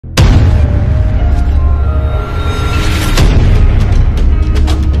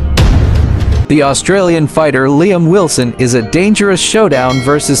The Australian fighter Liam Wilson is a dangerous showdown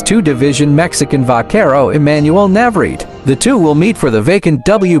versus two-division Mexican vaquero Emmanuel Navarrete. The two will meet for the vacant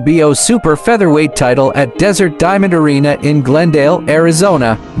WBO super featherweight title at Desert Diamond Arena in Glendale,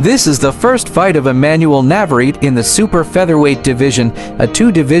 Arizona. This is the first fight of Emmanuel Navarrete in the super featherweight division, a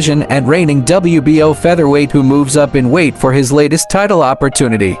two-division and reigning WBO featherweight who moves up in weight for his latest title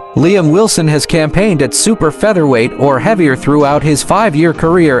opportunity. Liam Wilson has campaigned at super featherweight or heavier throughout his 5-year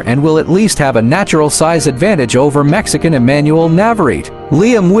career and will at least have a natural size advantage over Mexican Emmanuel Navarrete.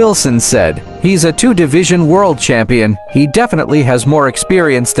 Liam Wilson said, "He's a two-division world champion. He definitely has more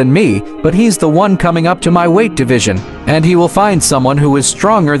experience than me, but he's the one coming up to my weight division, and he will find someone who is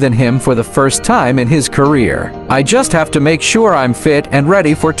stronger than him for the first time in his career. I just have to make sure I'm fit and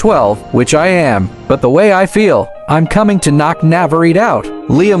ready for 12, which I am, but the way I feel, I'm coming to knock Navarrete out."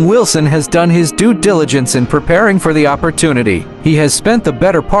 Liam Wilson has done his due diligence in preparing for the opportunity. He has spent the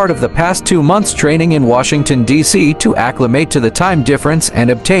better part of the past 2 months training in Washington, D.C. to acclimate to the time difference and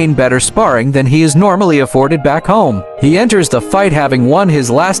obtain better sparring than he is normally afforded back home. He enters the fight having won his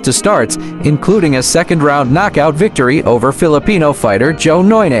last 2 starts, including a second-round knockout victory over Filipino fighter Joe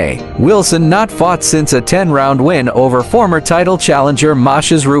Noyne. Wilson not fought since a 10-round win over former title challenger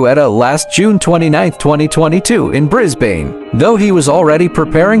Masches Rueda last June 29, 2022 in Brisbane. Though he was already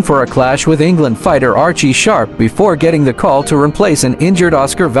preparing for a clash with England fighter Archie Sharp before getting the call to replace an injured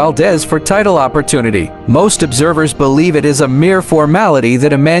Oscar Valdez for title opportunity. Most observers believe it is a mere formality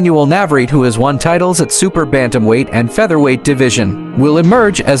that Emmanuel Navarrete, who has won titles at super bantamweight and featherweight division, will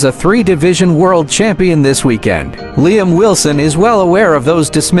emerge as a 3-division world champion this weekend. Liam Wilson is well aware of those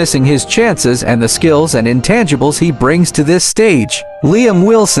dismissing his chances and the skills and intangibles he brings to this stage. Liam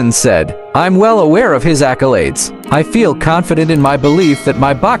Wilson said, "I'm well aware of his accolades. I feel confident in my belief that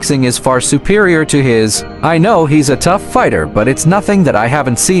my boxing is far superior to his. I know he's a tough fighter, but it's nothing that I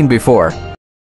haven't seen before.